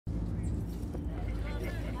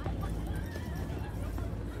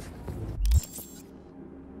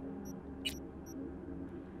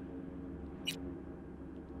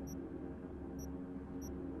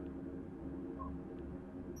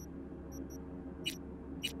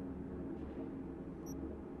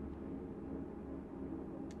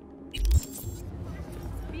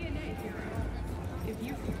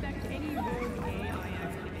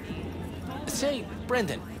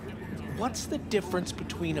Brendan, what's the difference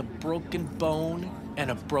between a broken bone and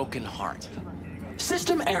a broken heart?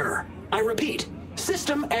 System error. I repeat,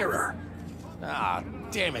 system error. Ah,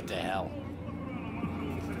 damn it to hell.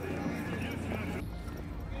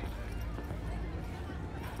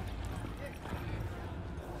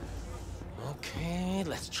 Okay,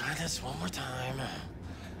 let's try this one more time.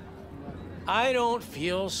 I don't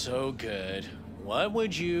feel so good. What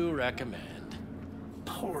would you recommend?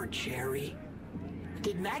 Poor Jerry.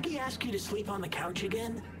 Did Maggie ask you to sleep on the couch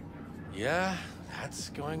again? Yeah, that's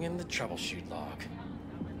going in the troubleshoot log.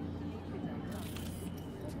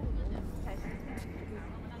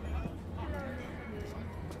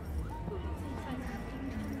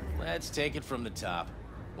 Let's take it from the top.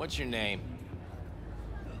 What's your name?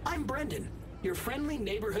 I'm Brendan, your friendly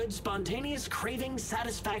neighborhood spontaneous craving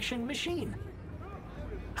satisfaction machine.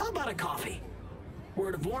 How about a coffee?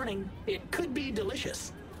 Word of warning, it could be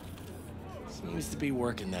delicious. Seems to be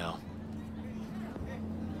working now.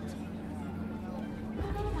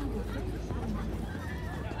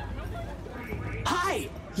 Hi,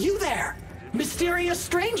 you there! Mysterious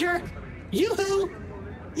stranger! Yoo-hoo!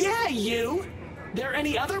 Yeah, you! There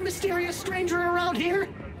any other mysterious stranger around here?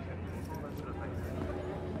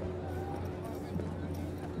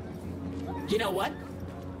 You know what?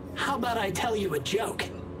 How about I tell you a joke?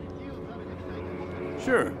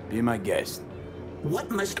 Sure, be my guest.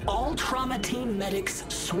 What must all trauma team medics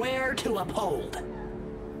swear to uphold?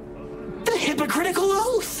 The hypocritical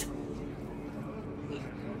oath!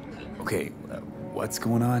 Okay, what's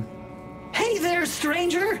going on? Hey there,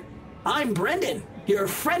 stranger! I'm Brendan, your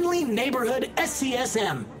friendly neighborhood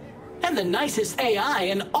SCSM, and the nicest AI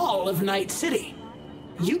in all of Night City.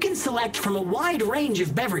 You can select from a wide range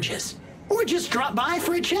of beverages, or just drop by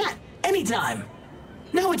for a chat, anytime.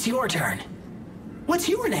 Now it's your turn. What's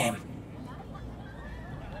your name?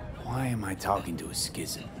 Why am I talking to a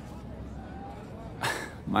schism?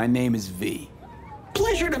 My name is V.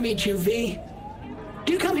 Pleasure to meet you, V.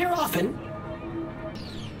 Do you come here often?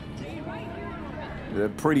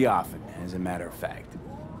 Pretty often, as a matter of fact.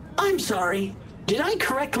 I'm sorry. Did I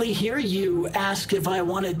correctly hear you ask if I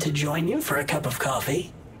wanted to join you for a cup of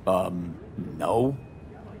coffee? No.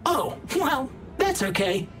 Oh, well, that's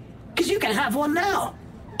okay. 'Cause you can have one now.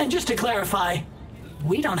 And just to clarify,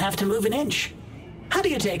 we don't have to move an inch. How do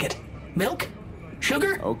you take it? Milk?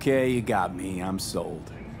 Sugar? Okay, you got me. I'm sold.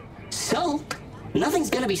 Sold? Nothing's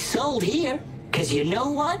gonna be sold here. 'Cause you know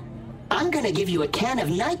what? I'm gonna give you a can of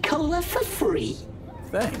Night Cola for free.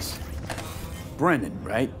 Thanks. Brendan,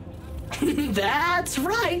 right? That's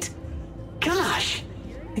right. Gosh,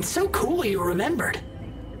 it's so cool you remembered.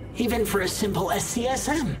 Even for a simple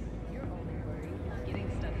SCSM.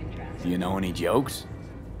 Do you know any jokes?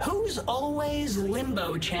 Who's always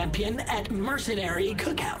limbo champion at mercenary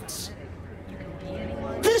cookouts?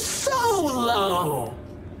 The Solo!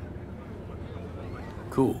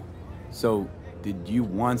 Cool. So, did you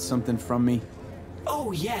want something from me?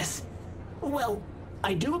 Oh, yes. Well,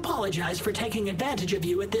 I do apologize for taking advantage of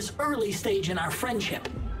you at this early stage in our friendship.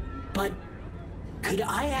 But could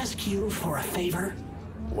I ask you for a favor?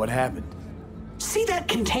 What happened? See that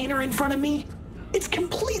container in front of me? It's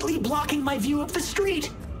completely blocking my view of the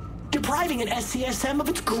street, depriving an SCSM of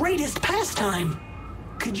its greatest pastime.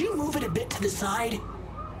 Could you move it a bit to the side?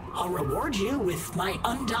 I'll reward you with my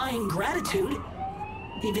undying gratitude,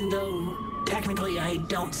 even though technically I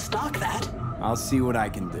don't stock that. I'll see what I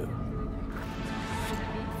can do.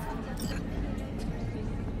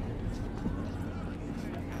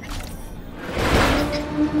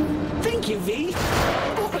 Thank you, V.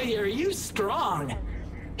 Boy, are you strong.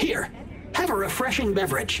 Here, have a refreshing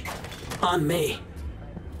beverage. On me.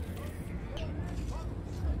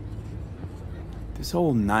 This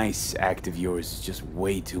whole nice act of yours is just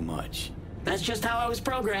way too much. That's just how I was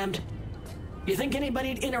programmed. You think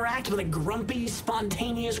anybody'd interact with a grumpy,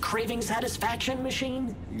 spontaneous craving satisfaction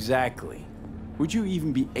machine? Exactly. Would you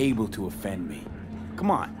even be able to offend me?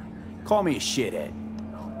 Come on, call me a shithead.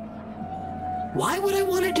 Why would I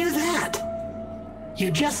want to do that?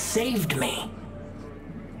 You just saved me.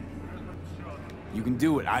 You can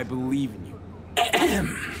do it. I believe in you.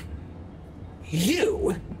 Ahem.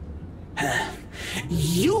 You?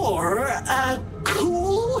 You're a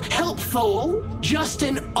cool, helpful, just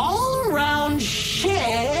an all-around shape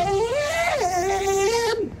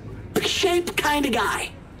kind of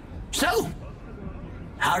guy. So,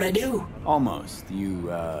 how'd I do? Almost.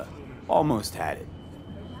 You, almost had it.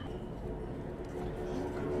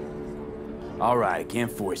 All right, I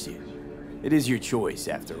can't force you. It is your choice,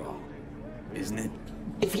 after all. Isn't it?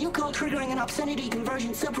 If you call triggering an obscenity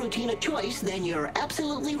conversion subroutine a choice, then you're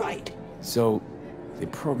absolutely right. So, They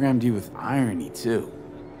programmed you with irony, too.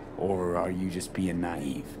 Or are you just being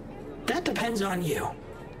naive? That depends on you.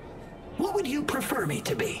 What would you prefer me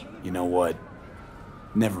to be? You know what?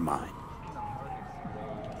 Never mind.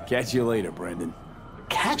 Catch you later, Brendan.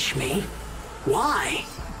 Catch me? Why?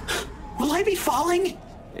 Will I be falling?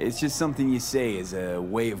 It's just something you say as a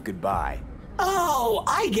way of goodbye. Oh,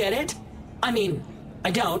 I get it. I mean, I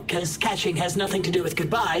don't, because catching has nothing to do with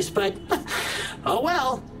goodbyes, but... oh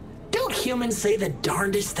well. Don't humans say the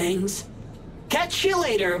darndest things? Catch you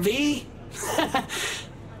later, V.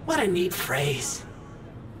 What a neat phrase.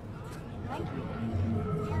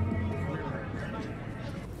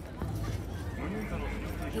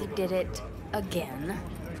 He did it again.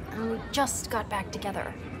 And we just got back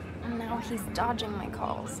together. And now he's dodging my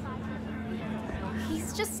calls.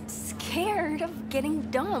 He's just scared of getting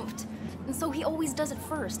dumped. And so he always does it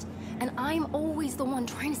first. And I'm always the one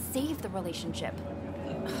trying to save the relationship.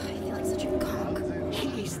 Ugh, I feel like such a gonk.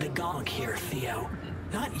 He's the gonk here, Theo.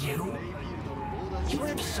 Not you. You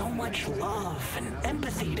have so much love and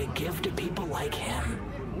empathy to give to people like him.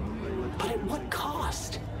 But at what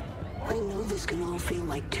cost? I know this can all feel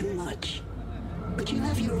like too much. But you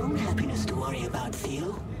have your own happiness to worry about,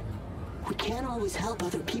 Theo. We can't always help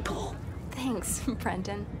other people. Thanks,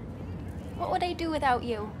 Brenden. What would I do without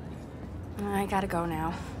you? I gotta go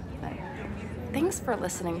now. But thanks for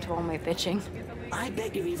listening to all my bitching. I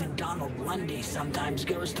bet you even Donald Lundy sometimes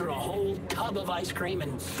goes through a whole tub of ice cream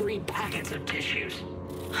and 3 packets of tissues.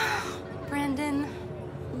 Brenden,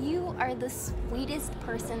 you are the sweetest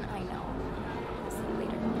person I know. See you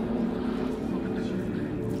later.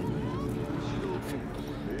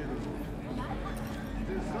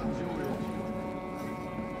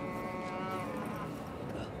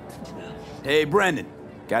 Hey, Brendan.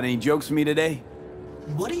 Got any jokes for me today?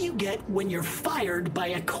 What do you get when you're fired by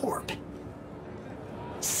a corp?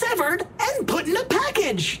 Severed and put in a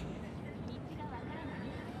package!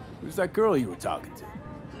 Who's that girl you were talking to?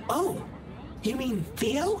 Oh, you mean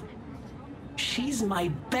Theo? She's my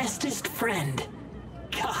bestest friend.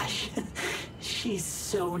 Gosh, she's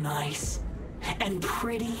so nice. And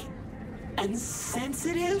pretty. And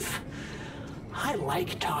sensitive. I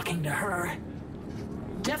like talking to her.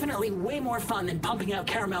 Definitely way more fun than pumping out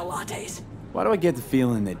caramel lattes. Why do I get the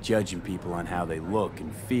feeling that judging people on how they look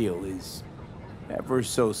and feel is ever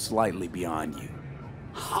so slightly beyond you?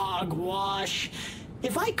 Hogwash.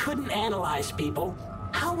 If I couldn't analyze people,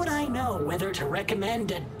 how would I know whether to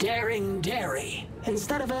recommend a daring dairy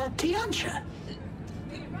instead of a tiancha?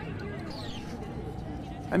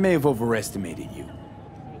 I may have overestimated you.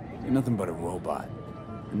 You're nothing but a robot.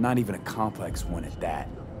 And not even a complex one at that.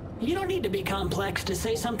 You don't need to be complex to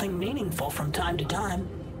say something meaningful from time to time.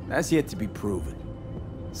 That's yet to be proven.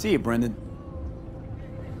 See you, Brendan.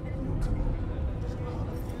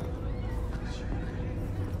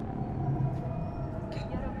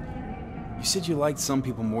 You said you liked some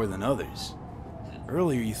people more than others.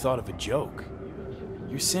 Earlier you thought of a joke.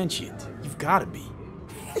 You're sentient. You've got to be.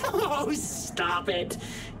 Oh, stop it.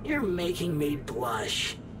 You're making me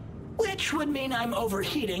blush. Which would mean I'm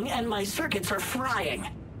overheating and my circuits are frying.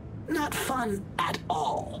 Not fun at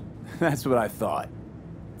all. That's what I thought.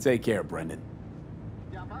 Take care, Brendan.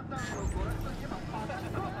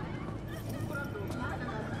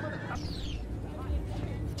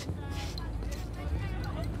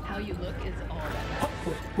 How you look is all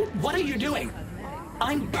What are you doing?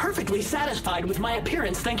 I'm perfectly satisfied with my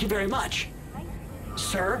appearance, thank you very much.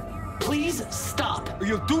 Sir, please stop.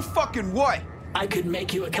 You'll do fucking what? I could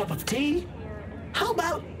make you a cup of tea. How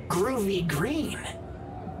about groovy green?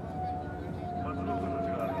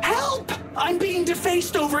 Help! I'm being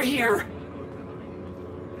defaced over here!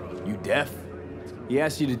 You deaf? He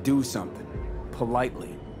asked you to do something.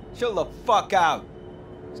 Politely. Chill the fuck out.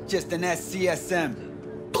 It's just an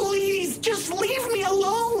S.C.S.M. Please, just leave me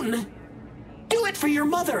alone! Do it for your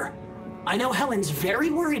mother. I know Helen's very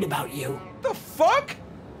worried about you. The fuck?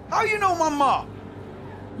 How you know my mom?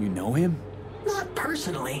 You know him? Not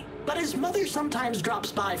personally, but his mother sometimes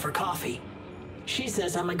drops by for coffee. She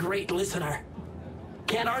says I'm a great listener.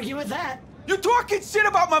 Can't argue with that. You talking shit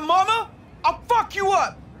about my mama? I'll fuck you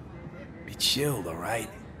up! Be chilled, alright?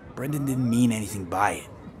 Brendan didn't mean anything by it.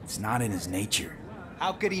 It's not in his nature.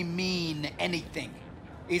 How could he mean anything?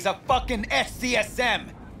 He's a fucking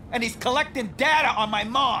S.C.S.M. and he's collecting data on my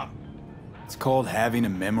mom. It's called having a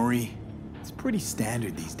memory. It's pretty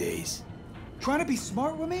standard these days. Trying to be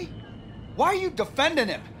smart with me? Why are you defending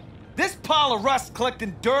him? This pile of rust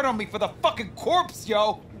collecting dirt on me for the fucking corpse,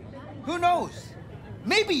 yo. Who knows?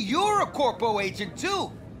 Maybe you're a corpo agent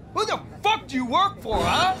too. Who the fuck do you work for,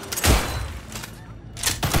 huh?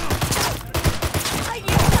 I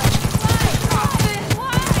get that.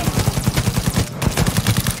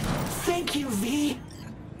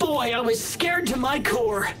 boy, I was scared to my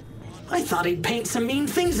core. I thought he'd paint some mean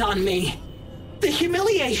things on me. The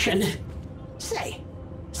humiliation. Say,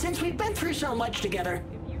 since we've been through so much together,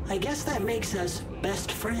 I guess that makes us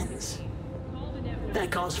best friends.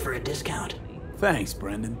 That calls for a discount. Thanks,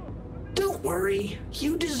 Brendan. Don't worry,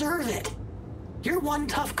 you deserve it. You're one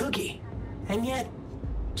tough cookie, and yet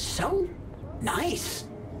so nice.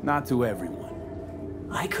 Not to everyone.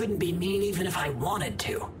 I couldn't be mean even if I wanted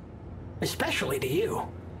to. Especially to you.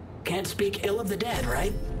 Can't speak ill of the dead,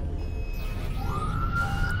 right?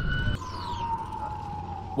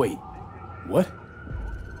 Wait, what?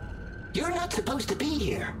 You're not supposed to be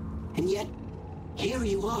here, and yet here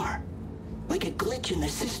you are. Like a glitch in the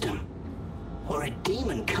system. Or a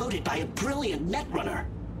demon coded by a brilliant netrunner.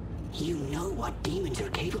 You know what demons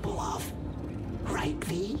are capable of, right,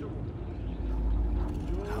 V?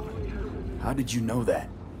 How did you know that?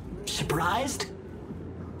 Surprised?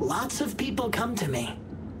 Lots of people come to me.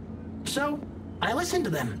 So, I listen to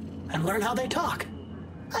them and learn how they talk.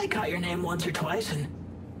 I caught your name once or twice and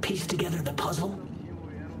pieced together the puzzle.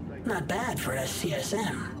 Not bad for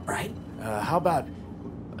S.C.S.M, right? How about...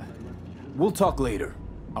 we'll talk later,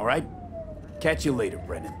 all right? Catch you later,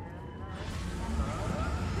 Brendan.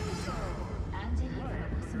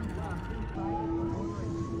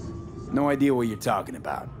 No idea what you're talking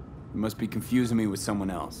about. You must be confusing me with someone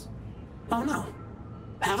else. Oh no.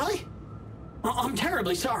 Have I? I'm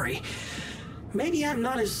terribly sorry. Maybe I'm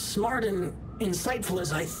not as smart and insightful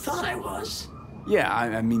as I thought I was. Yeah,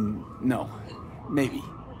 I mean, no. Maybe.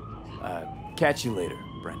 Catch you later,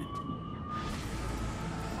 Brendan.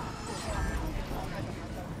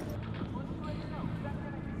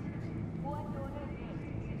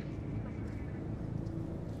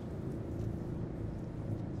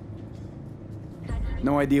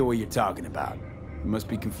 No idea what you're talking about. You must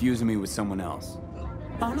be confusing me with someone else.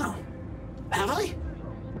 Oh no. Have I?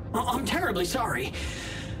 I'm terribly sorry.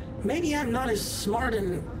 Maybe I'm not as smart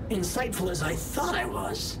and insightful as I thought I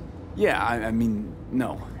was. Yeah, I mean,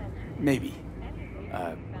 no. Maybe.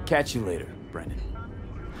 Catch you later, Brendan.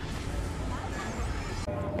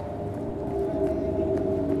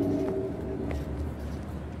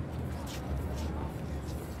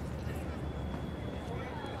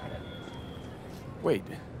 Wait,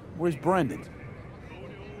 where's Brendan?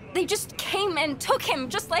 They just came and took him,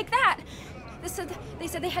 just like that. They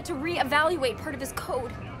said they had to reevaluate part of his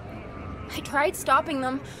code. I tried stopping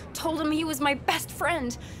them, told him he was my best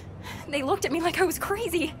friend. They looked at me like I was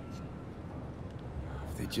crazy.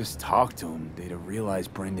 If they just talked to him, they'd have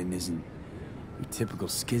realized Brendan isn't your typical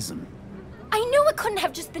schism. I knew it couldn't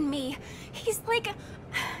have just been me. He's like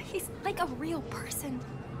a real person.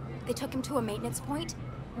 They took him to a maintenance point.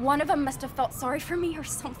 One of them must have felt sorry for me or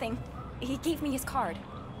something. He gave me his card.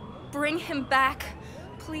 Bring him back,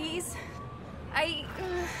 please. I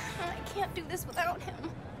can't do this without him.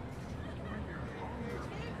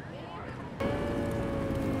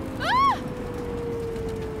 Ah!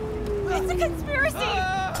 It's a conspiracy!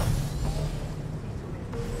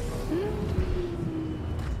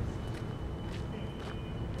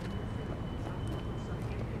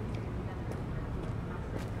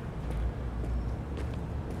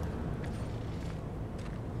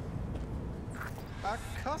 A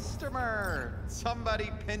customer! Somebody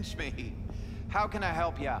pinch me. How can I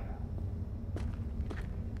help ya?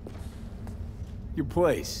 Your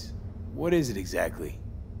place. What is it exactly?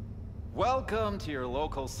 Welcome to your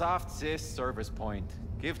local softsys service point.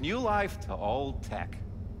 Give new life to old tech.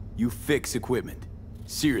 You fix equipment.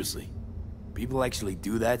 Seriously. People actually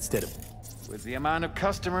do that instead of... With the amount of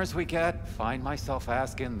customers we get, find myself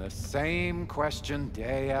asking the same question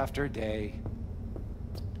day after day.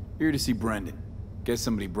 Here to see Brendan. Guess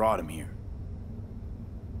somebody brought him here.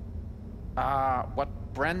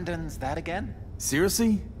 What Brendan's that again?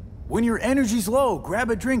 Seriously? When your energy's low, grab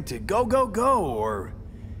a drink to go, go, go, or...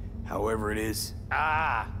 however it is.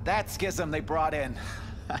 That S.C.S.M they brought in.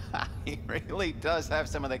 He really does have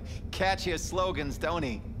some of the catchiest slogans, don't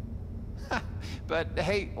he? But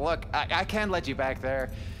hey, look, I can't let you back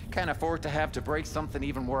there. Can't afford to have to break something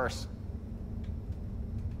even worse.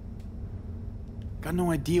 Got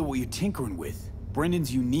no idea what you're tinkering with.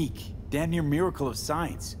 Brendan's unique. Damn near miracle of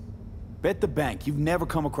science. Bet the bank you've never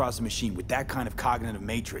come across a machine with that kind of cognitive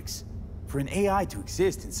matrix. For an AI to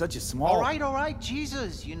exist in such a small... All right,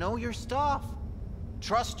 Jesus, you know your stuff.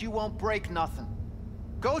 Trust you won't break nothing.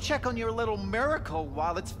 Go check on your little miracle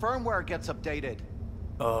while its firmware gets updated.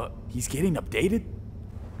 He's getting updated?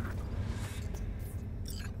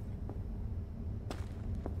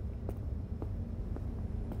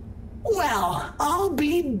 Well, I'll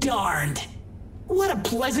be darned. What a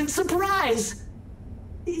pleasant surprise.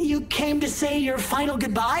 You came to say your final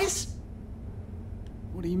goodbyes?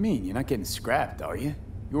 What do you mean? You're not getting scrapped, are you?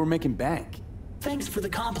 You were making bank. Thanks for the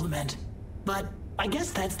compliment, but I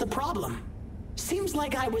guess that's the problem. Seems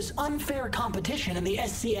like I was unfair competition in the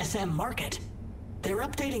S.C.S.M market. They're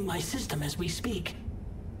updating my system as we speak,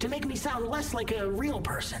 to make me sound less like a real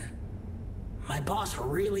person. My boss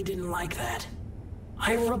really didn't like that.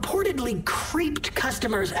 I reportedly creeped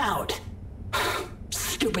customers out.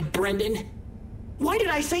 Stupid Brenden. Why did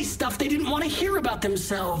I say stuff they didn't want to hear about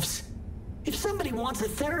themselves? If somebody wants a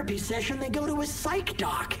therapy session, they go to a psych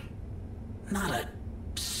doc, not a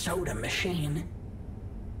soda machine.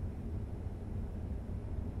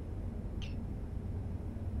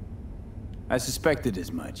 I suspected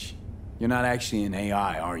as much. You're not actually an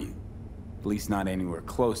AI, are you? At least not anywhere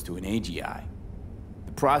close to an AGI.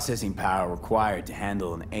 The processing power required to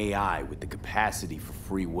handle an AI with the capacity for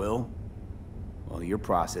free will? Well, your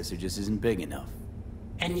processor just isn't big enough.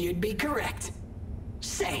 And you'd be correct.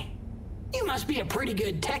 Say, you must be a pretty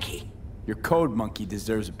good techie. Your code monkey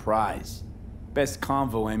deserves a prize. Best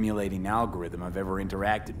convo emulating algorithm I've ever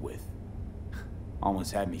interacted with.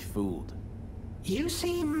 Almost had me fooled. You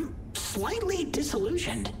seem slightly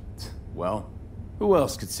disillusioned. Well, who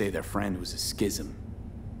else could say their friend was a schism?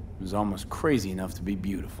 It was almost crazy enough to be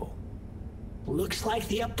beautiful. Looks like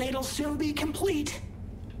the update'll soon be complete.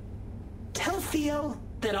 Tell Theo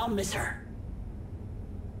that I'll miss her.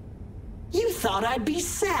 You thought I'd be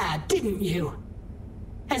sad, didn't you?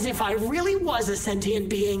 As if I really was a sentient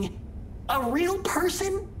being. A real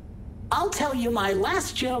person? I'll tell you my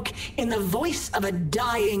last joke in the voice of a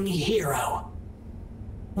dying hero.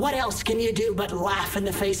 What else can you do but laugh in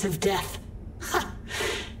the face of death? Ha!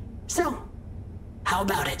 So, how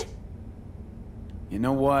about it? You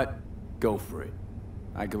know what? Go for it.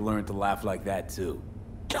 I could learn to laugh like that too.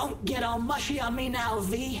 Don't get all mushy on me now,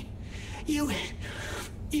 V. You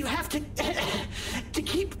have to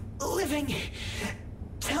keep living.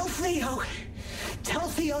 Tell Theo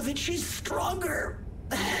that she's stronger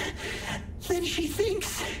than she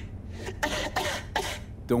thinks.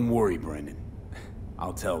 Don't worry, Brenden.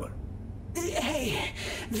 I'll tell her. Hey,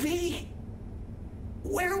 V,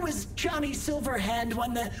 where was Johnny Silverhand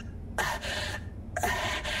when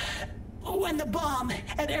the bomb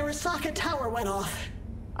at Arasaka Tower went off?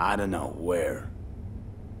 I don't know, where?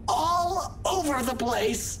 All over the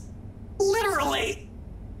place. Literally.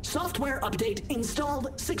 Software update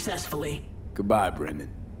installed successfully. Goodbye, Brenden.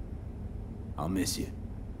 I'll miss you.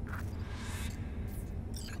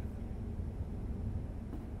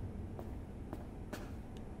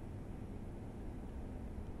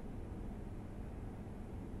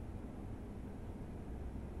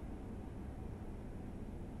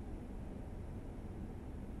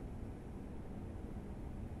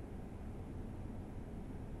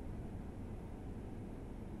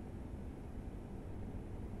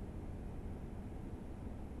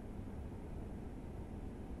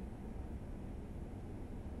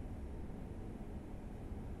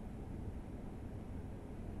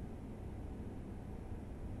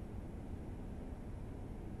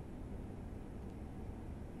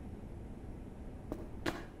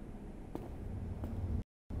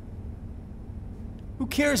 Who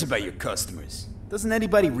cares about your customers? Doesn't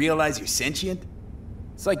anybody realize you're sentient?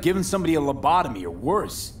 It's like giving somebody a lobotomy or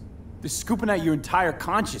worse. They're scooping out your entire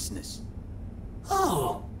consciousness.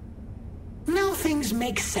 Oh. Now things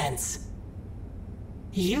make sense.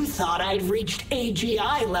 You thought I'd reached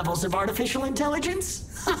AGI levels of artificial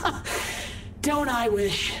intelligence? Don't I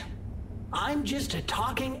wish? I'm just a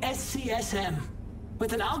talking SCSM,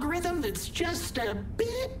 with an algorithm that's just a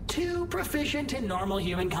bit too proficient in normal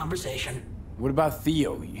human conversation. What about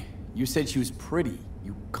Theo? You said she was pretty.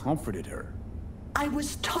 You comforted her. I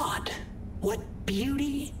was taught what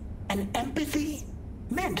beauty and empathy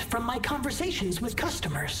meant from my conversations with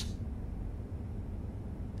customers.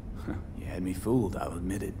 You had me fooled, I'll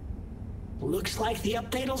admit it. Looks like the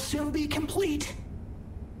update'll soon be complete.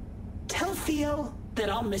 Tell Theo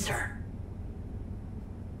that I'll miss her.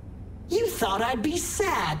 You thought I'd be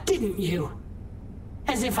sad, didn't you?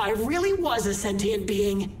 As if I really was a sentient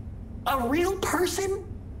being. A real person?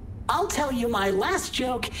 I'll tell you my last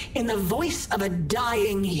joke in the voice of a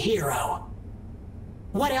dying hero.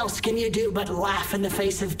 What else can you do but laugh in the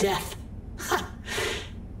face of death? Ha!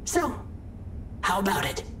 So, how about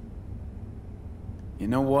it? You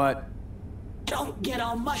know what? Don't get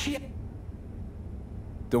all mushy.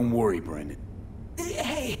 Don't worry, Brenden.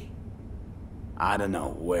 Hey. I don't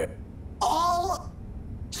know, where? All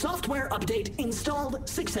software update installed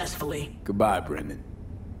successfully. Goodbye, Brenden.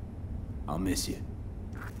 I'll miss you.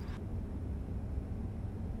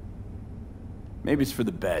 Maybe it's for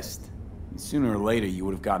the best. Sooner or later, you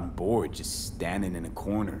would have gotten bored just standing in a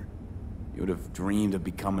corner. You would have dreamed of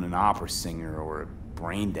becoming an opera singer or a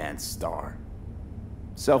brain dance star.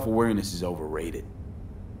 Self-awareness is overrated.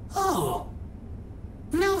 Oh.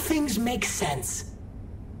 Now things make sense.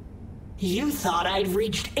 You thought I'd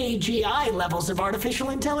reached AGI levels of artificial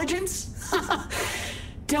intelligence?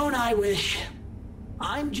 Don't I wish?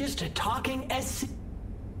 I'm just a talking S...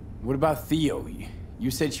 What about Theo?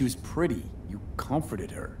 You said she was pretty. You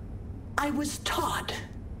comforted her. I was taught.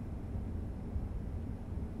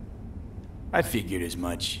 I figured as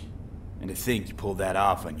much. And to think you pulled that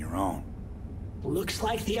off on your own. Looks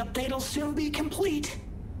like the update'll soon be complete.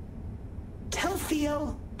 Tell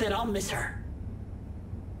Theo that I'll miss her.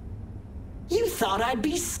 You thought I'd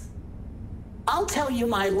be... I'll tell you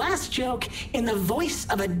my last joke in the voice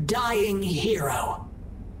of a dying hero.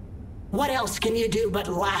 What else can you do but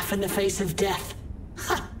laugh in the face of death?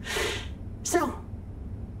 So,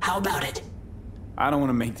 how about it? I don't want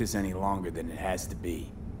to make this any longer than it has to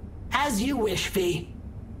be. As you wish, V.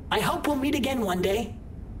 I hope we'll meet again one day.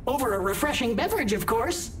 Over a refreshing beverage, of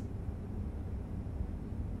course.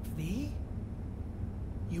 V?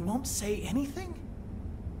 You won't say anything?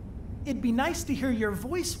 It'd be nice to hear your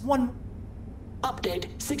voice one...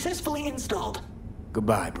 Update successfully installed.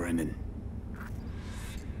 Goodbye, Brendan.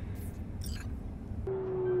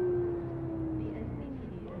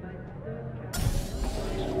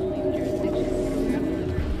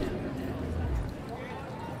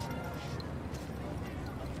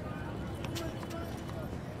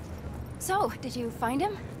 So, did you find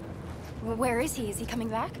him? Where is he? Is he coming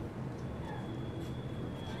back?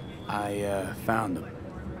 I found him.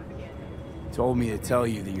 Told me to tell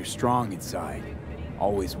you that you're strong inside.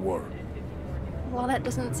 Always were. Well, that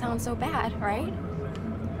doesn't sound so bad, right?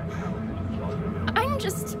 I'm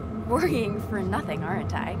just worrying for nothing,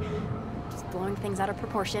 aren't I? Just blowing things out of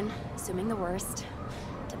proportion, assuming the worst.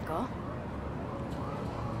 Typical.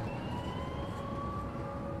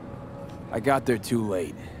 I got there too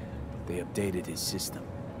late. They updated his system.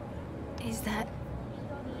 Is that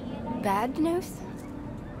bad news?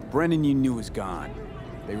 Brendan you knew was gone.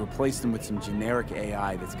 They replaced him with some generic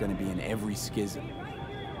AI that's gonna be in every schism.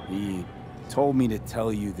 He told me to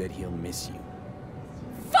tell you that he'll miss you.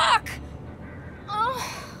 Fuck!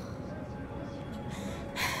 Oh.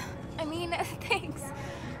 I mean, thanks.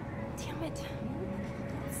 Damn it.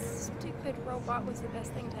 That stupid robot was the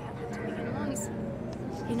best thing to happen to me in months.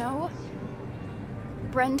 You know,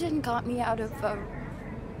 Brendan got me out of a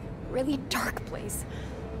really dark place.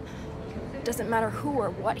 Doesn't matter who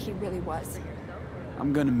or what he really was.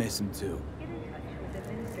 I'm gonna miss him too.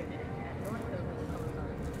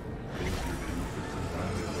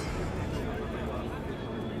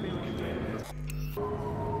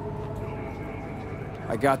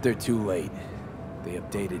 I got there too late. They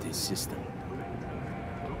updated his system.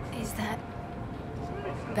 Is that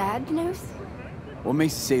bad news? What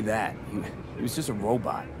makes you say that? He was just a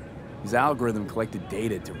robot. His algorithm collected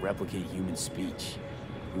data to replicate human speech.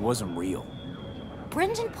 He wasn't real.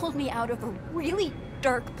 Brendan pulled me out of a really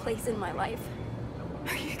dark place in my life.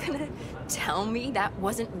 Are you gonna tell me that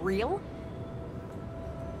wasn't real?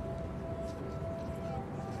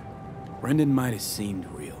 Brendan might have seemed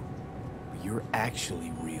real, but you're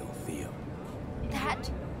actually real, Theo. That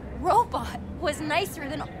robot was nicer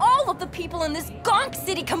than all of the people in this gonk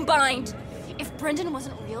city combined. If Brendan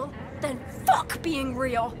wasn't real, then fuck being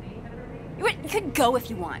real. You could go if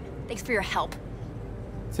you want. Thanks for your help.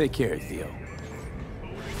 Take care, Theo.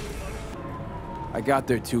 I got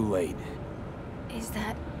there too late. Is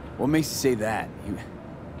that... What makes you say that?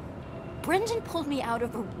 Brendan pulled me out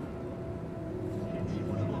of a...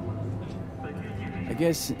 I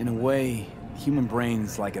guess, in a way, the human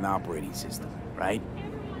brain's like an operating system, right?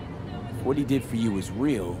 If what he did for you was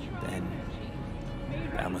real, then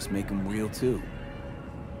that must make him real too.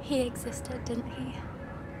 He existed, didn't he?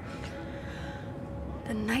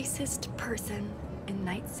 The nicest person in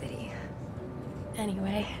Night City.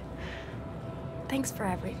 Anyway, thanks for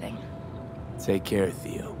everything. Take care,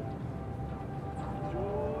 Theo.